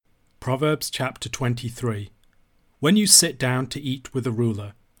Proverbs chapter 23. When you sit down to eat with a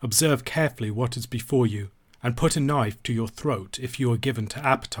ruler, observe carefully what is before you, and put a knife to your throat if you are given to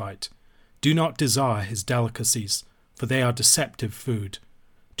appetite. Do not desire his delicacies, for they are deceptive food.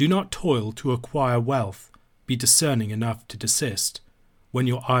 Do not toil to acquire wealth. Be discerning enough to desist. When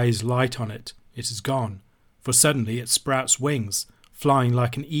your eyes light on it, it is gone, for suddenly it sprouts wings, flying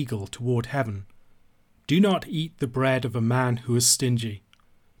like an eagle toward heaven. Do not eat the bread of a man who is stingy.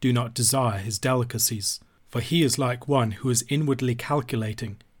 Do not desire his delicacies, for he is like one who is inwardly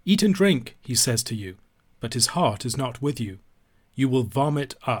calculating. Eat and drink, he says to you, but his heart is not with you. You will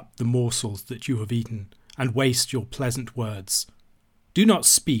vomit up the morsels that you have eaten, and waste your pleasant words. Do not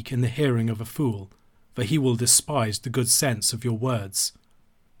speak in the hearing of a fool, for he will despise the good sense of your words.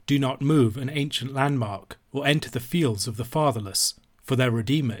 Do not move an ancient landmark, or enter the fields of the fatherless, for their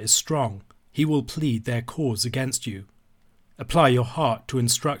Redeemer is strong. He will plead their cause against you. Apply your heart to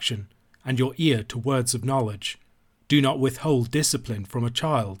instruction, and your ear to words of knowledge. Do not withhold discipline from a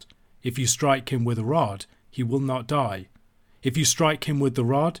child. If you strike him with a rod, he will not die. If you strike him with the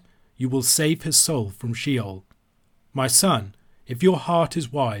rod, you will save his soul from Sheol. My son, if your heart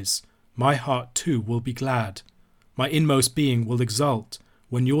is wise, my heart too will be glad. My inmost being will exult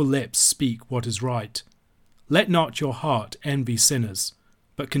when your lips speak what is right. Let not your heart envy sinners,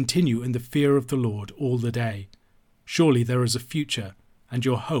 but continue in the fear of the Lord all the day. Surely there is a future, and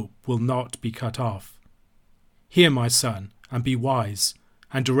your hope will not be cut off. Hear, my son, and be wise,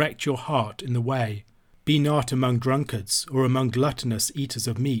 and direct your heart in the way. Be not among drunkards, or among gluttonous eaters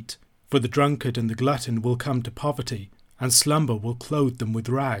of meat, for the drunkard and the glutton will come to poverty, and slumber will clothe them with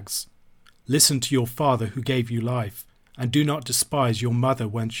rags. Listen to your father who gave you life, and do not despise your mother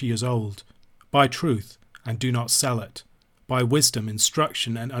when she is old. Buy truth, and do not sell it. Buy wisdom,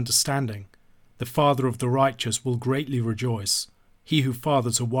 instruction, and understanding. The father of the righteous will greatly rejoice. He who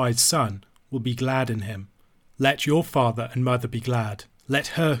fathers a wise son will be glad in him. Let your father and mother be glad.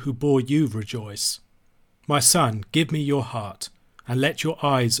 Let her who bore you rejoice. My son, give me your heart, and let your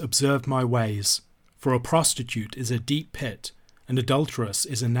eyes observe my ways. For a prostitute is a deep pit, an adulteress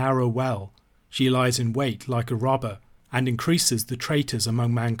is a narrow well. She lies in wait like a robber, and increases the traitors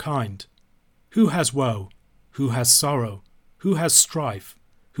among mankind. Who has woe? Who has sorrow? Who has strife?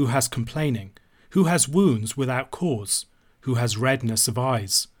 Who has complaining? Who has wounds without cause? Who has redness of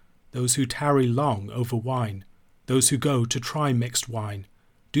eyes? Those who tarry long over wine, those who go to try mixed wine.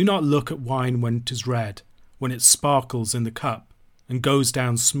 Do not look at wine when it is red, when it sparkles in the cup, and goes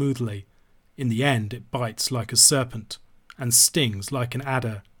down smoothly. In the end it bites like a serpent, and stings like an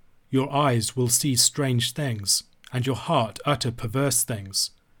adder. Your eyes will see strange things, and your heart utter perverse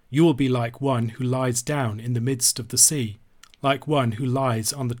things. You will be like one who lies down in the midst of the sea, like one who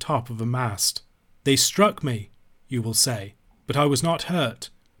lies on the top of a mast. They struck me, you will say, but I was not hurt.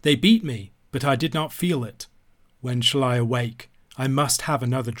 They beat me, but I did not feel it. When shall I awake? I must have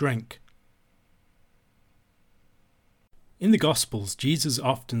another drink. In the Gospels, Jesus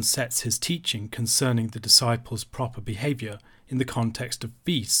often sets his teaching concerning the disciples' proper behaviour in the context of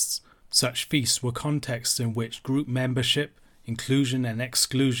feasts. Such feasts were contexts in which group membership, inclusion and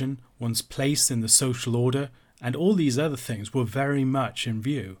exclusion, one's place in the social order, and all these other things were very much in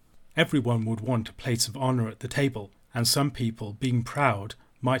view. Everyone would want a place of honour at the table, and some people, being proud,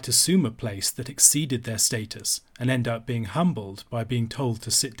 might assume a place that exceeded their status and end up being humbled by being told to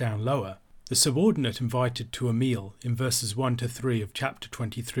sit down lower. The subordinate invited to a meal in verses 1 to 3 of chapter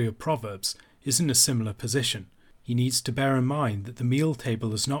 23 of Proverbs is in a similar position. He needs to bear in mind that the meal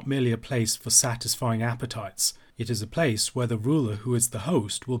table is not merely a place for satisfying appetites. It is a place where the ruler who is the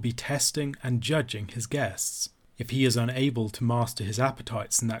host will be testing and judging his guests. If he is unable to master his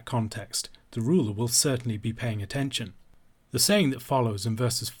appetites in that context, the ruler will certainly be paying attention. The saying that follows in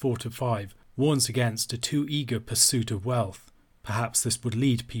verses 4 to 5 warns against a too eager pursuit of wealth. Perhaps this would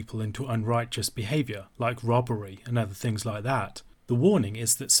lead people into unrighteous behaviour, like robbery and other things like that. The warning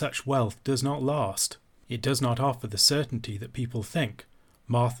is that such wealth does not last. It does not offer the certainty that people think.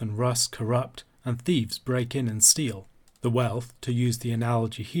 Moth and rust corrupt, and thieves break in and steal. The wealth, to use the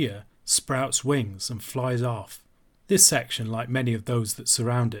analogy here, sprouts wings and flies off. This section, like many of those that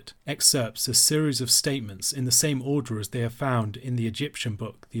surround it, excerpts a series of statements in the same order as they are found in the Egyptian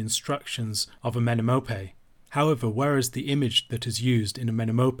book, The Instructions of Amenemope. However, whereas the image that is used in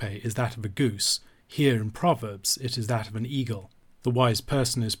Amenemope is that of a goose, here in Proverbs it is that of an eagle. The wise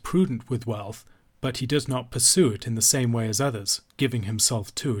person is prudent with wealth, but he does not pursue it in the same way as others, giving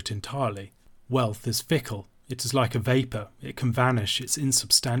himself to it entirely. Wealth is fickle. It is like a vapour. It can vanish. It's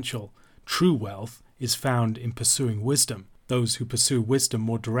insubstantial. True wealth is found in pursuing wisdom. Those who pursue wisdom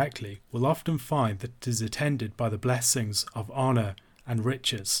more directly will often find that it is attended by the blessings of honour and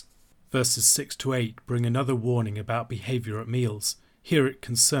riches. Verses 6 to 8 bring another warning about behaviour at meals. Here it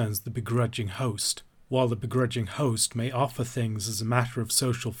concerns the begrudging host. While the begrudging host may offer things as a matter of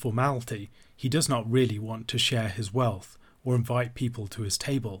social formality, he does not really want to share his wealth or invite people to his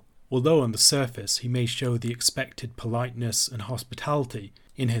table. Although on the surface he may show the expected politeness and hospitality,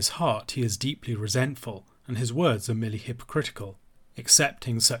 in his heart he is deeply resentful, and his words are merely hypocritical.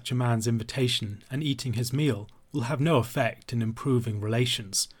 Accepting such a man's invitation and eating his meal will have no effect in improving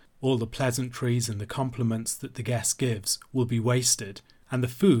relations. All the pleasantries and the compliments that the guest gives will be wasted, and the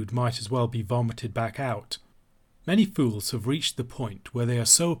food might as well be vomited back out. Many fools have reached the point where they are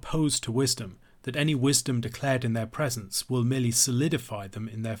so opposed to wisdom that any wisdom declared in their presence will merely solidify them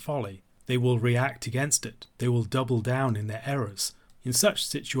in their folly. They will react against it. They will double down in their errors. In such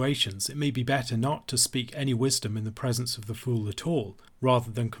situations, it may be better not to speak any wisdom in the presence of the fool at all,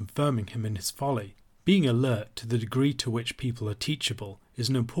 rather than confirming him in his folly. Being alert to the degree to which people are teachable is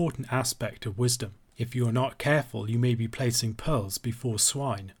an important aspect of wisdom. If you are not careful, you may be placing pearls before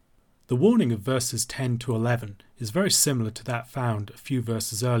swine. The warning of verses 10 to 11 is very similar to that found a few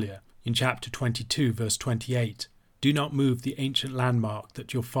verses earlier, in chapter 22, verse 28. Do not move the ancient landmark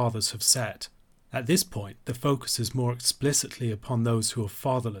that your fathers have set. At this point, the focus is more explicitly upon those who are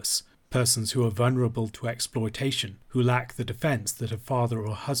fatherless, persons who are vulnerable to exploitation, who lack the defense that a father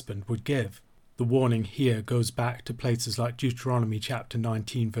or husband would give. The warning here goes back to places like Deuteronomy chapter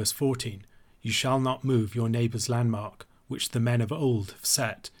 19, verse 14. You shall not move your neighbour's landmark, which the men of old have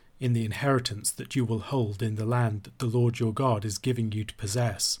set, in the inheritance that you will hold in the land that the Lord your God is giving you to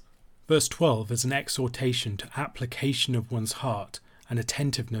possess. Verse 12 is an exhortation to application of one's heart and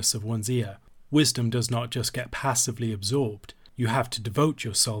attentiveness of one's ear. Wisdom does not just get passively absorbed. You have to devote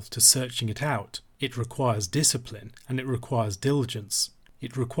yourself to searching it out. It requires discipline and it requires diligence.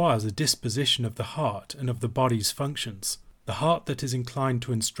 It requires a disposition of the heart and of the body's functions. The heart that is inclined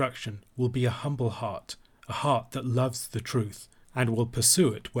to instruction will be a humble heart, a heart that loves the truth, and will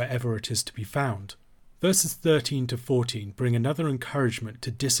pursue it wherever it is to be found. Verses 13 to 14 bring another encouragement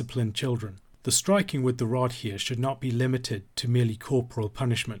to discipline children. The striking with the rod here should not be limited to merely corporal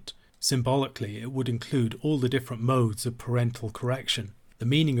punishment. Symbolically, it would include all the different modes of parental correction. The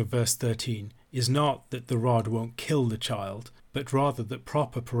meaning of verse 13 is not that the rod won't kill the child, but rather that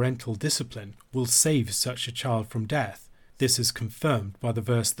proper parental discipline will save such a child from death. This is confirmed by the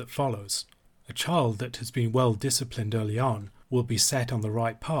verse that follows. A child that has been well disciplined early on will be set on the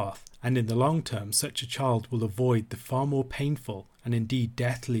right path, and in the long term such a child will avoid the far more painful and indeed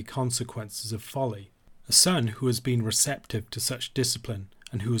deathly consequences of folly. A son who has been receptive to such discipline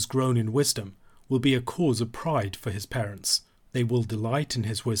and who has grown in wisdom will be a cause of pride for his parents. They will delight in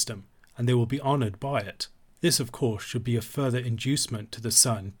his wisdom, and they will be honoured by it. This, of course, should be a further inducement to the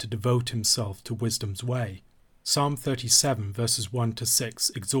son to devote himself to wisdom's way. Psalm 37 verses 1 to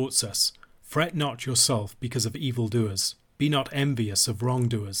 6 exhorts us, Fret not yourself because of evildoers. Be not envious of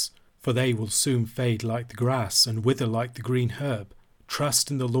wrongdoers, for they will soon fade like the grass and wither like the green herb.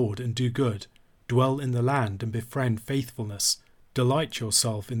 Trust in the Lord and do good. Dwell in the land and befriend faithfulness. Delight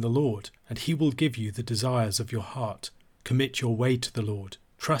yourself in the Lord, and he will give you the desires of your heart. Commit your way to the Lord.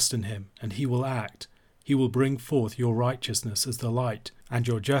 Trust in him, and he will act. He will bring forth your righteousness as the light, and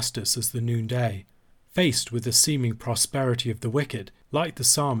your justice as the noonday. Faced with the seeming prosperity of the wicked, like the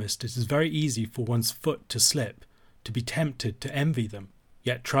psalmist, it is very easy for one's foot to slip, to be tempted to envy them.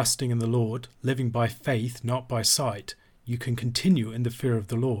 Yet trusting in the Lord, living by faith, not by sight, you can continue in the fear of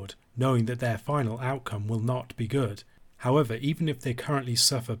the Lord, knowing that their final outcome will not be good. However, even if they currently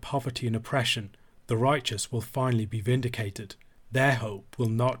suffer poverty and oppression, the righteous will finally be vindicated. Their hope will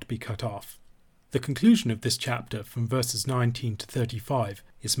not be cut off. The conclusion of this chapter, from verses 19 to 35,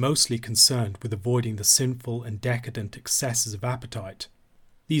 is mostly concerned with avoiding the sinful and decadent excesses of appetite.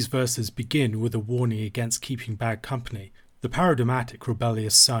 These verses begin with a warning against keeping bad company. The paradigmatic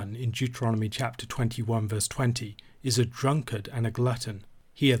rebellious son in Deuteronomy chapter 21 verse 20 is a drunkard and a glutton.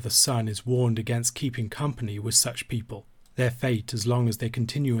 Here the son is warned against keeping company with such people. Their fate, as long as they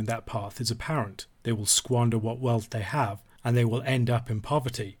continue in that path, is apparent. They will squander what wealth they have, and they will end up in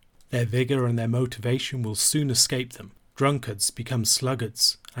poverty. Their vigour and their motivation will soon escape them. Drunkards become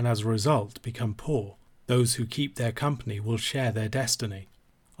sluggards, and as a result become poor. Those who keep their company will share their destiny.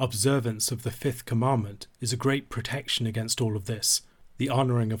 Observance of the fifth commandment is a great protection against all of this. The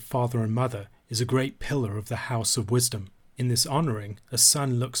honouring of father and mother is a great pillar of the house of wisdom. In this honouring, a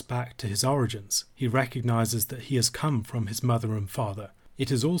son looks back to his origins. He recognises that he has come from his mother and father.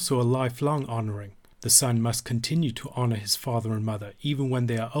 It is also a lifelong honouring. The son must continue to honour his father and mother even when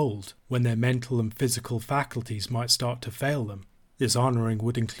they are old, when their mental and physical faculties might start to fail them. This honouring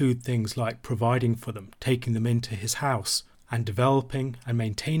would include things like providing for them, taking them into his house, and developing and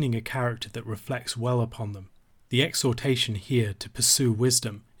maintaining a character that reflects well upon them. The exhortation here to pursue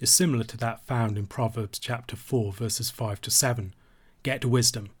wisdom is similar to that found in Proverbs chapter 4 verses 5 to 7. Get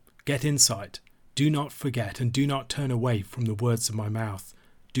wisdom, get insight. Do not forget and do not turn away from the words of my mouth.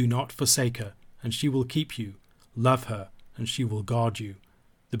 Do not forsake her, and she will keep you. Love her, and she will guard you.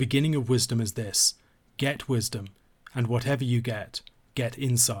 The beginning of wisdom is this: get wisdom, and whatever you get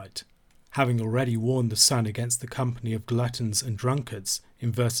insight. Having already warned the son against the company of gluttons and drunkards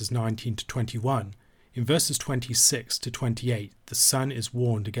in verses 19 to 21, in verses 26 to 28 the son is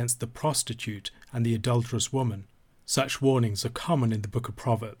warned against the prostitute and the adulterous woman. Such warnings are common in the book of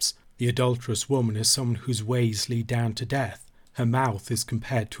Proverbs. The adulterous woman is someone whose ways lead down to death. Her mouth is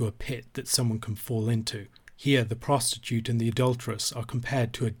compared to a pit that someone can fall into. Here the prostitute and the adulteress are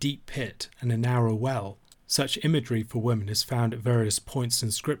compared to a deep pit and a narrow well. Such imagery for women is found at various points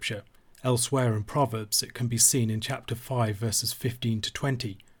in Scripture. Elsewhere in Proverbs it can be seen in chapter 5 verses 15 to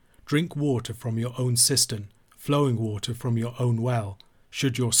 20. Drink water from your own cistern, flowing water from your own well.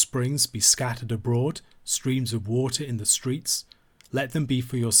 Should your springs be scattered abroad, streams of water in the streets? Let them be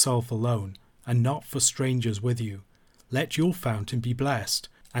for yourself alone, and not for strangers with you. Let your fountain be blessed,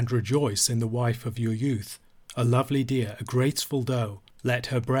 and rejoice in the wife of your youth. A lovely deer, a graceful doe. Let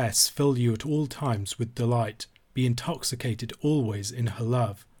her breasts fill you at all times with delight. Be intoxicated always in her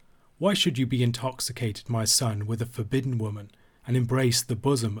love. Why should you be intoxicated, my son, with a forbidden woman, and embrace the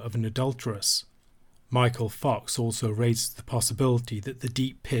bosom of an adulteress? Michael Fox also raises the possibility that the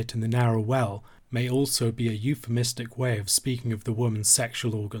deep pit and the narrow well may also be a euphemistic way of speaking of the woman's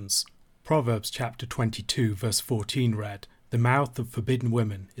sexual organs. Proverbs chapter 22 verse 14 read, "The mouth of forbidden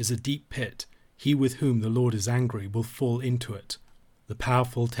women is a deep pit. He with whom the Lord is angry will fall into it." The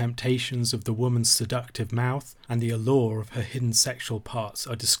powerful temptations of the woman's seductive mouth and the allure of her hidden sexual parts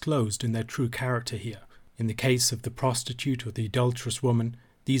are disclosed in their true character here. In the case of the prostitute or the adulterous woman,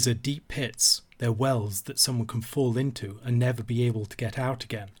 these are deep pits, they're wells that someone can fall into and never be able to get out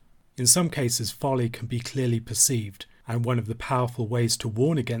again. In some cases, folly can be clearly perceived, and one of the powerful ways to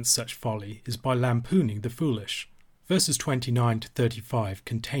warn against such folly is by lampooning the foolish. Verses 29 to 35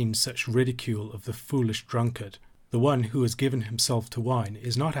 contain such ridicule of the foolish drunkard. The one who has given himself to wine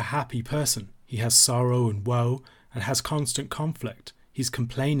is not a happy person. He has sorrow and woe, and has constant conflict. He's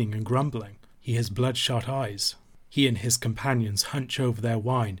complaining and grumbling. He has bloodshot eyes. He and his companions hunch over their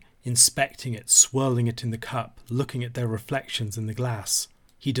wine, inspecting it, swirling it in the cup, looking at their reflections in the glass.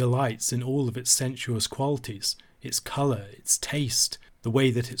 He delights in all of its sensuous qualities, its colour, its taste, the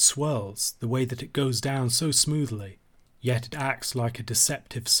way that it swirls, the way that it goes down so smoothly. Yet it acts like a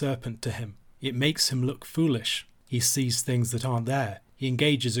deceptive serpent to him. It makes him look foolish. He sees things that aren't there. He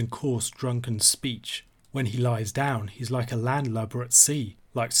engages in coarse, drunken speech. When he lies down, he's like a landlubber at sea,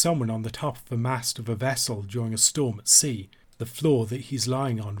 like someone on the top of the mast of a vessel during a storm at sea, the floor that he's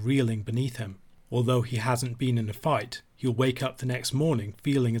lying on reeling beneath him. Although he hasn't been in a fight, he'll wake up the next morning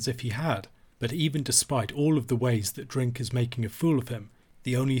feeling as if he had. But even despite all of the ways that drink is making a fool of him,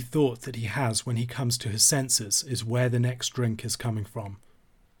 the only thought that he has when he comes to his senses is where the next drink is coming from.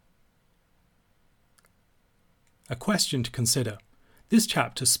 A question to consider. This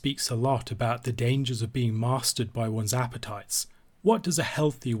chapter speaks a lot about the dangers of being mastered by one's appetites. What does a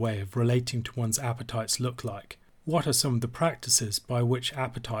healthy way of relating to one's appetites look like? What are some of the practices by which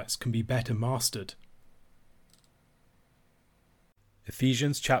appetites can be better mastered?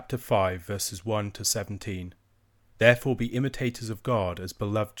 Ephesians chapter 5 verses 1 to 17. Therefore be imitators of God as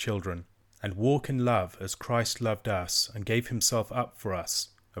beloved children, and walk in love as Christ loved us and gave himself up for us,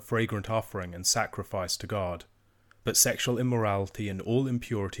 a fragrant offering and sacrifice to God. But sexual immorality and all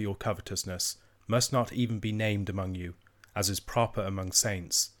impurity or covetousness must not even be named among you, as is proper among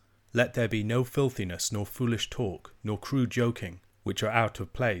saints. Let there be no filthiness, nor foolish talk, nor crude joking, which are out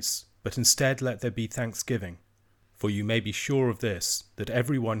of place, but instead let there be thanksgiving. For you may be sure of this, that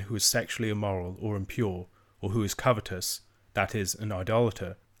every one who is sexually immoral or impure, or who is covetous, that is, an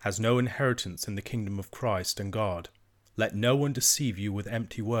idolater, has no inheritance in the kingdom of Christ and God. Let no one deceive you with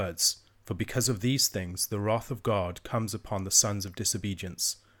empty words, for because of these things the wrath of God comes upon the sons of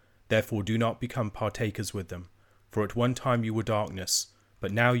disobedience. Therefore do not become partakers with them. For at one time you were darkness,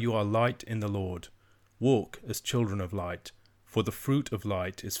 but now you are light in the Lord. Walk as children of light, for the fruit of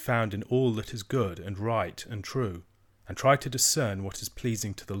light is found in all that is good and right and true, and try to discern what is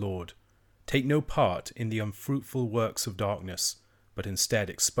pleasing to the Lord. Take no part in the unfruitful works of darkness, but instead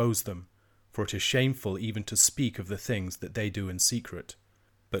expose them, for it is shameful even to speak of the things that they do in secret.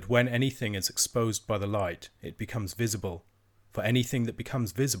 But when anything is exposed by the light, it becomes visible, for anything that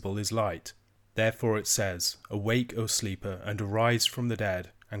becomes visible is light. Therefore it says, Awake, O sleeper, and arise from the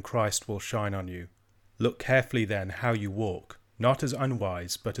dead, and Christ will shine on you. Look carefully then how you walk, not as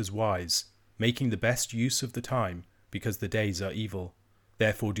unwise, but as wise, making the best use of the time, because the days are evil.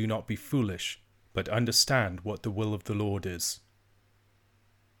 Therefore do not be foolish, but understand what the will of the Lord is.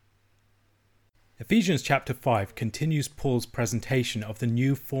 Ephesians chapter 5 continues Paul's presentation of the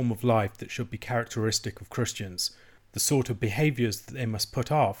new form of life that should be characteristic of Christians, the sort of behaviours that they must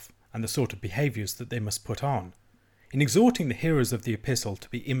put off, and the sort of behaviours that they must put on. In exhorting the hearers of the epistle to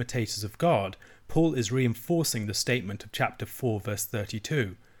be imitators of God, Paul is reinforcing the statement of chapter 4 verse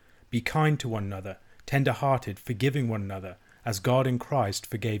 32. Be kind to one another, tender-hearted, forgiving one another, as God in Christ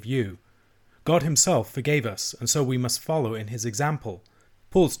forgave you. God himself forgave us, and so we must follow in his example.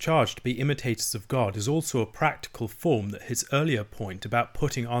 Paul's charge to be imitators of God is also a practical form that his earlier point about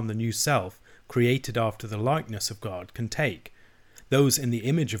putting on the new self, created after the likeness of God, can take. Those in the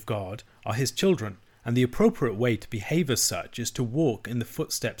image of God are his children, and the appropriate way to behave as such is to walk in the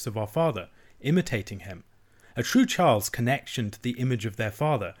footsteps of our Father, imitating him. A true child's connection to the image of their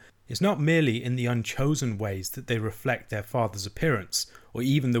father is not merely in the unchosen ways that they reflect their father's appearance, or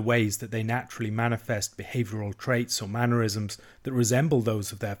even the ways that they naturally manifest behavioral traits or mannerisms that resemble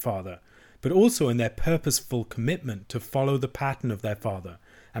those of their father, but also in their purposeful commitment to follow the pattern of their father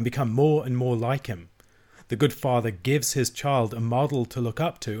and become more and more like him. The good father gives his child a model to look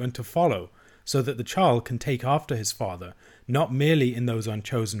up to and to follow, so that the child can take after his father, not merely in those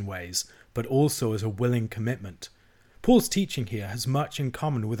unchosen ways, but also as a willing commitment. Paul's teaching here has much in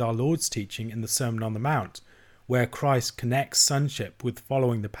common with our Lord's teaching in the Sermon on the Mount, where Christ connects sonship with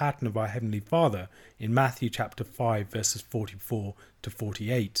following the pattern of our Heavenly Father in Matthew chapter 5 verses 44 to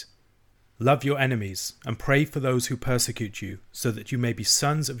 48. Love your enemies, and pray for those who persecute you, so that you may be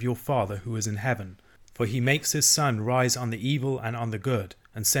sons of your Father who is in heaven. For he makes his sun rise on the evil and on the good,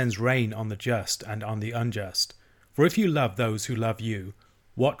 and sends rain on the just and on the unjust. For if you love those who love you,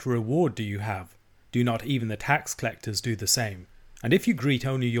 what reward do you have? Do not even the tax collectors do the same? And if you greet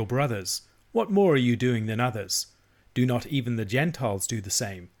only your brothers, what more are you doing than others? Do not even the Gentiles do the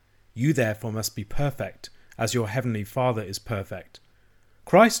same? You therefore must be perfect, as your heavenly Father is perfect.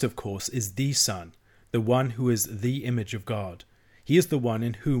 Christ, of course, is the Son, the one who is the image of God. He is the one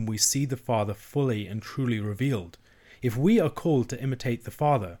in whom we see the Father fully and truly revealed. If we are called to imitate the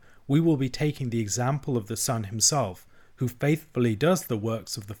Father, we will be taking the example of the Son himself, who faithfully does the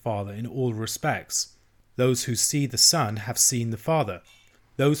works of the Father in all respects. Those who see the Son have seen the Father.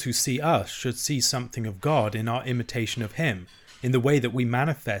 Those who see us should see something of God in our imitation of him, in the way that we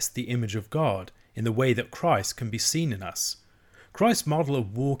manifest the image of God, in the way that Christ can be seen in us. Christ's model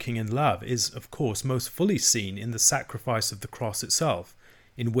of walking in love is, of course, most fully seen in the sacrifice of the cross itself,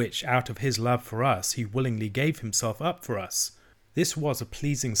 in which, out of his love for us, he willingly gave himself up for us. This was a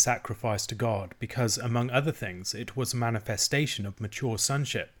pleasing sacrifice to God because, among other things, it was a manifestation of mature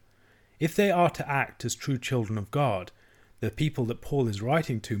sonship. If they are to act as true children of God, the people that Paul is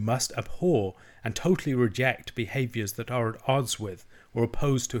writing to must abhor and totally reject behaviours that are at odds with or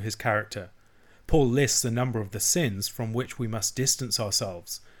opposed to his character. Paul lists a number of the sins from which we must distance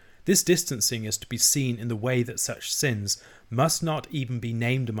ourselves. This distancing is to be seen in the way that such sins must not even be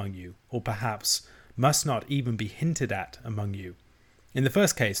named among you, or perhaps must not even be hinted at among you. In the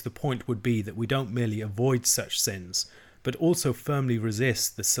first case, the point would be that we don't merely avoid such sins, but also firmly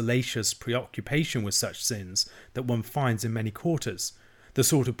resist the salacious preoccupation with such sins that one finds in many quarters, the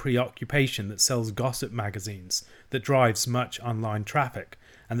sort of preoccupation that sells gossip magazines, that drives much online traffic,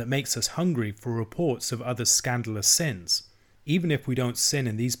 and that makes us hungry for reports of others' scandalous sins. Even if we don't sin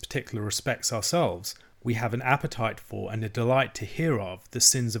in these particular respects ourselves, we have an appetite for and a delight to hear of the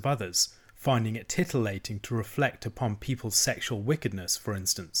sins of others, finding it titillating to reflect upon people's sexual wickedness, for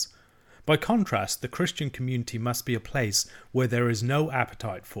instance. By contrast, the Christian community must be a place where there is no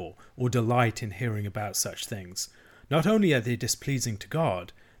appetite for or delight in hearing about such things. Not only are they displeasing to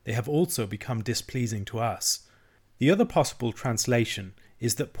God, they have also become displeasing to us. The other possible translation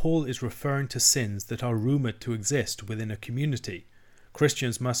is that Paul is referring to sins that are rumoured to exist within a community.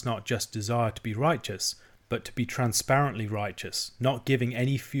 Christians must not just desire to be righteous, but to be transparently righteous, not giving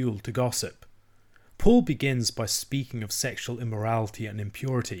any fuel to gossip. Paul begins by speaking of sexual immorality and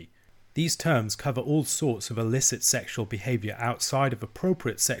impurity. These terms cover all sorts of illicit sexual behaviour outside of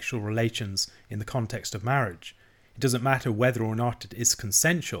appropriate sexual relations in the context of marriage. It doesn't matter whether or not it is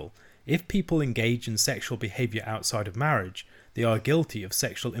consensual. If people engage in sexual behaviour outside of marriage, they are guilty of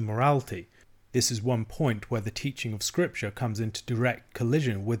sexual immorality. This is one point where the teaching of Scripture comes into direct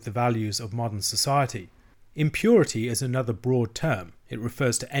collision with the values of modern society. Impurity is another broad term. It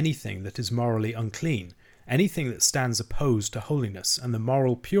refers to anything that is morally unclean, anything that stands opposed to holiness and the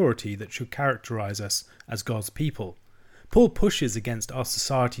moral purity that should characterize us as God's people. Paul pushes against our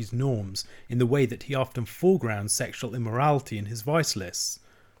society's norms in the way that he often foregrounds sexual immorality in his vice lists.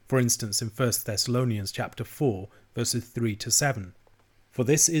 For instance, in 1 Thessalonians chapter 4, verses 3 to 7. For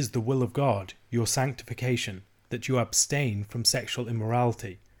this is the will of God, your sanctification, that you abstain from sexual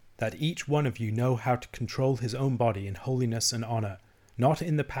immorality, that each one of you know how to control his own body in holiness and honour, not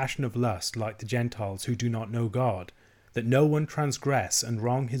in the passion of lust like the Gentiles who do not know God, that no one transgress and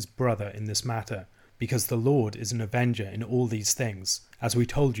wrong his brother in this matter, because the Lord is an avenger in all these things, as we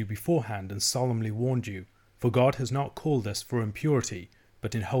told you beforehand and solemnly warned you, for God has not called us for impurity,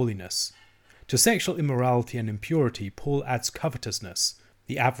 but in holiness. To sexual immorality and impurity Paul adds covetousness,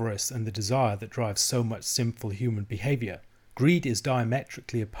 the avarice and the desire that drives so much sinful human behaviour. Greed is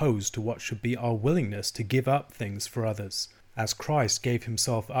diametrically opposed to what should be our willingness to give up things for others, as Christ gave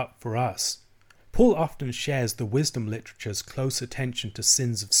himself up for us. Paul often shares the wisdom literature's close attention to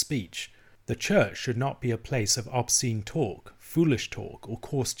sins of speech. The church should not be a place of obscene talk, foolish talk, or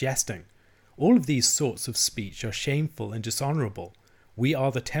coarse jesting. All of these sorts of speech are shameful and dishonourable. We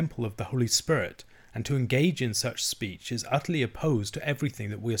are the temple of the Holy Spirit, and to engage in such speech is utterly opposed to everything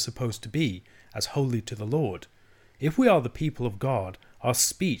that we are supposed to be as holy to the Lord. If we are the people of God, our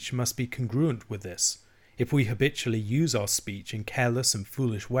speech must be congruent with this. If we habitually use our speech in careless and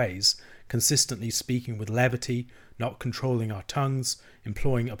foolish ways, consistently speaking with levity, not controlling our tongues,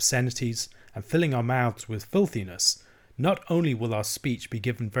 employing obscenities, and filling our mouths with filthiness, not only will our speech be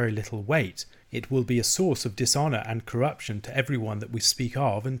given very little weight, it will be a source of dishonour and corruption to everyone that we speak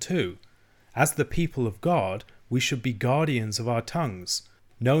of and to. As the people of God, we should be guardians of our tongues,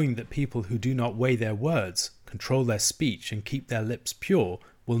 knowing that people who do not weigh their words, control their speech, and keep their lips pure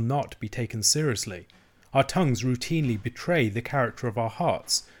will not be taken seriously. Our tongues routinely betray the character of our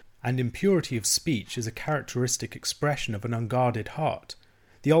hearts, and impurity of speech is a characteristic expression of an unguarded heart.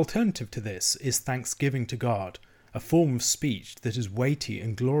 The alternative to this is thanksgiving to God, a form of speech that is weighty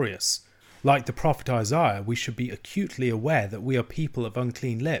and glorious. Like the prophet Isaiah, we should be acutely aware that we are people of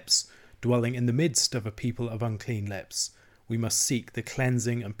unclean lips, dwelling in the midst of a people of unclean lips. We must seek the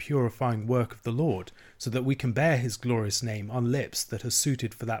cleansing and purifying work of the Lord, so that we can bear his glorious name on lips that are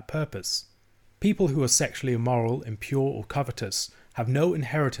suited for that purpose. People who are sexually immoral, impure, or covetous have no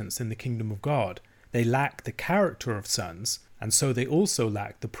inheritance in the kingdom of God. They lack the character of sons, and so they also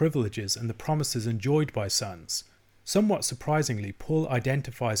lack the privileges and the promises enjoyed by sons. Somewhat surprisingly, Paul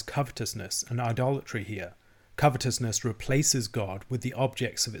identifies covetousness and idolatry here. Covetousness replaces God with the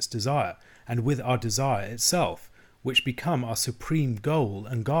objects of its desire, and with our desire itself, which become our supreme goal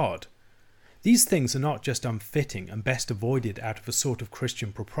and God. These things are not just unfitting and best avoided out of a sort of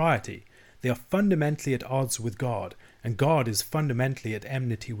Christian propriety. They are fundamentally at odds with God, and God is fundamentally at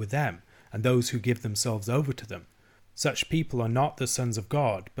enmity with them, and those who give themselves over to them. Such people are not the sons of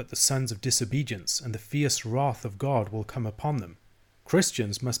God, but the sons of disobedience, and the fierce wrath of God will come upon them.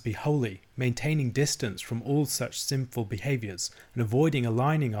 Christians must be holy, maintaining distance from all such sinful behaviours, and avoiding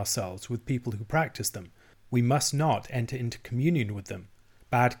aligning ourselves with people who practice them. We must not enter into communion with them.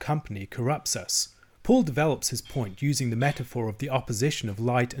 Bad company corrupts us. Paul develops his point using the metaphor of the opposition of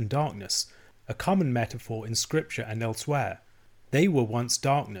light and darkness, a common metaphor in Scripture and elsewhere. They were once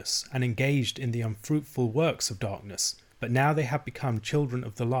darkness and engaged in the unfruitful works of darkness, but now they have become children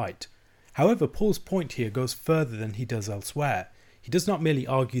of the light. However, Paul's point here goes further than he does elsewhere. He does not merely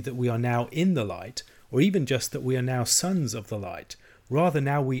argue that we are now in the light, or even just that we are now sons of the light. Rather,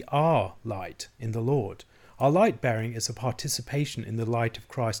 now we are light in the Lord. Our light-bearing is a participation in the light of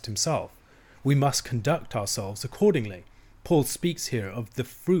Christ himself. We must conduct ourselves accordingly. Paul speaks here of the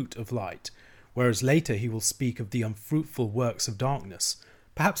fruit of light, whereas later he will speak of the unfruitful works of darkness.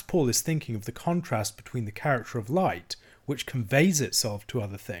 Perhaps Paul is thinking of the contrast between the character of light, which conveys itself to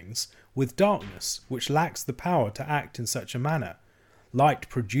other things, with darkness, which lacks the power to act in such a manner. Light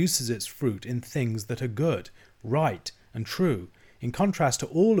produces its fruit in things that are good, right, and true, in contrast to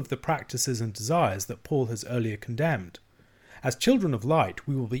all of the practices and desires that Paul has earlier condemned. As children of light,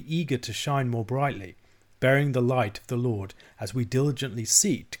 we will be eager to shine more brightly, bearing the light of the Lord as we diligently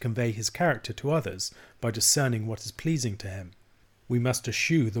seek to convey his character to others by discerning what is pleasing to him. We must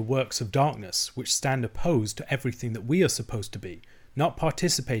eschew the works of darkness, which stand opposed to everything that we are supposed to be, not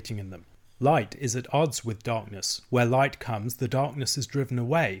participating in them. Light is at odds with darkness. Where light comes, the darkness is driven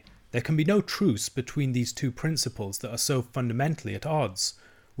away. There can be no truce between these two principles that are so fundamentally at odds.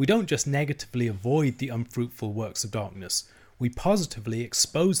 We don't just negatively avoid the unfruitful works of darkness, we positively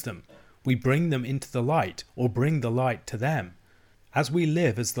expose them. We bring them into the light, or bring the light to them. As we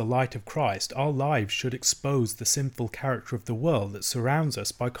live as the light of Christ, our lives should expose the sinful character of the world that surrounds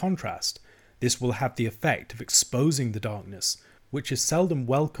us by contrast. This will have the effect of exposing the darkness, which is seldom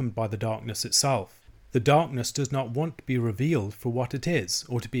welcomed by the darkness itself. The darkness does not want to be revealed for what it is,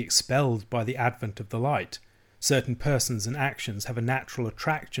 or to be expelled by the advent of the light. Certain persons and actions have a natural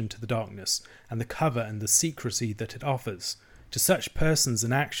attraction to the darkness and the cover and the secrecy that it offers. To such persons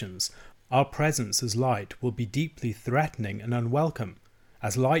and actions, our presence as light will be deeply threatening and unwelcome.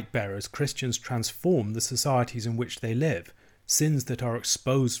 As light bearers, Christians transform the societies in which they live. Sins that are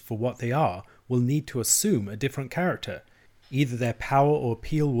exposed for what they are will need to assume a different character. Either their power or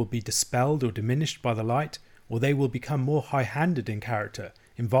appeal will be dispelled or diminished by the light, or they will become more high-handed in character,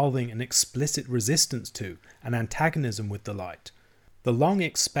 involving an explicit resistance to and antagonism with the light. The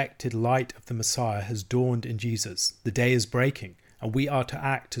long-expected light of the Messiah has dawned in Jesus. The day is breaking, and we are to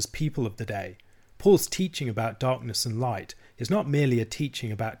act as people of the day. Paul's teaching about darkness and light is not merely a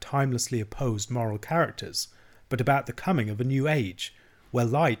teaching about timelessly opposed moral characters, but about the coming of a new age, where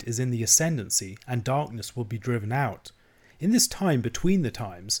light is in the ascendancy and darkness will be driven out. In this time between the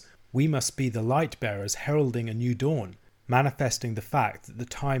times, we must be the light bearers heralding a new dawn, manifesting the fact that the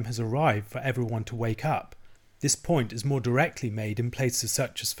time has arrived for everyone to wake up. This point is more directly made in places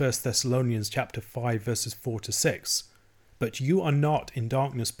such as 1 Thessalonians chapter 5 verses 4 to 6. But you are not in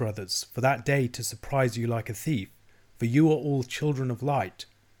darkness, brothers, for that day to surprise you like a thief. For you are all children of light,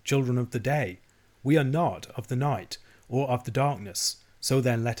 children of the day. We are not of the night, or of the darkness. So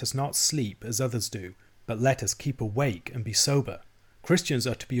then let us not sleep as others do, but let us keep awake and be sober. Christians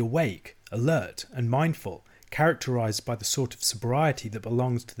are to be awake, alert, and mindful, characterized by the sort of sobriety that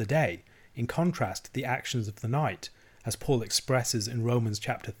belongs to the day, in contrast to the actions of the night, as Paul expresses in Romans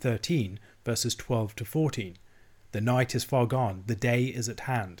chapter 13, verses 12 to 14. The night is far gone, the day is at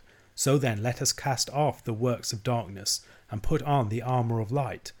hand. So then let us cast off the works of darkness and put on the armour of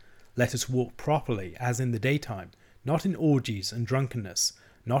light. Let us walk properly as in the daytime, not in orgies and drunkenness,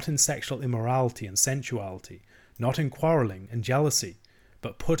 not in sexual immorality and sensuality, not in quarrelling and jealousy,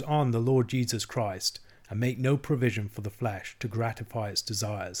 but put on the Lord Jesus Christ, and make no provision for the flesh to gratify its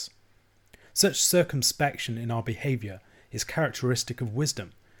desires. Such circumspection in our behaviour is characteristic of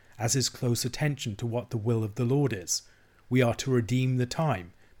wisdom, as is close attention to what the will of the Lord is. We are to redeem the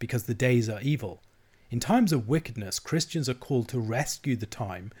time, because the days are evil. In times of wickedness, Christians are called to rescue the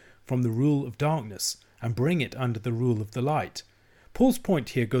time from the rule of darkness and bring it under the rule of the light. Paul's point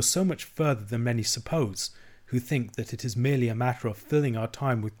here goes so much further than many suppose, who think that it is merely a matter of filling our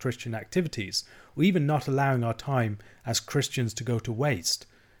time with Christian activities, or even not allowing our time as Christians to go to waste,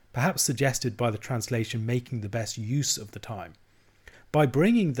 perhaps suggested by the translation making the best use of the time. By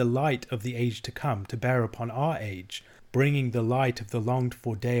bringing the light of the age to come to bear upon our age, bringing the light of the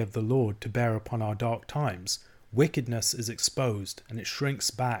longed-for day of the Lord to bear upon our dark times, wickedness is exposed and it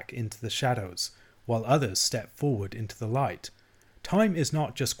shrinks back into the shadows, while others step forward into the light. Time is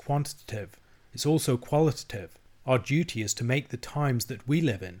not just quantitative, it's also qualitative. Our duty is to make the times that we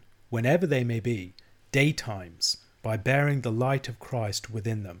live in, whenever they may be, daytimes, by bearing the light of Christ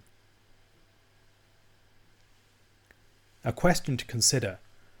within them. A question to consider: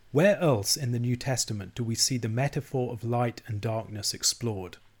 where else in the New Testament do we see the metaphor of light and darkness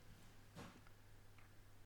explored?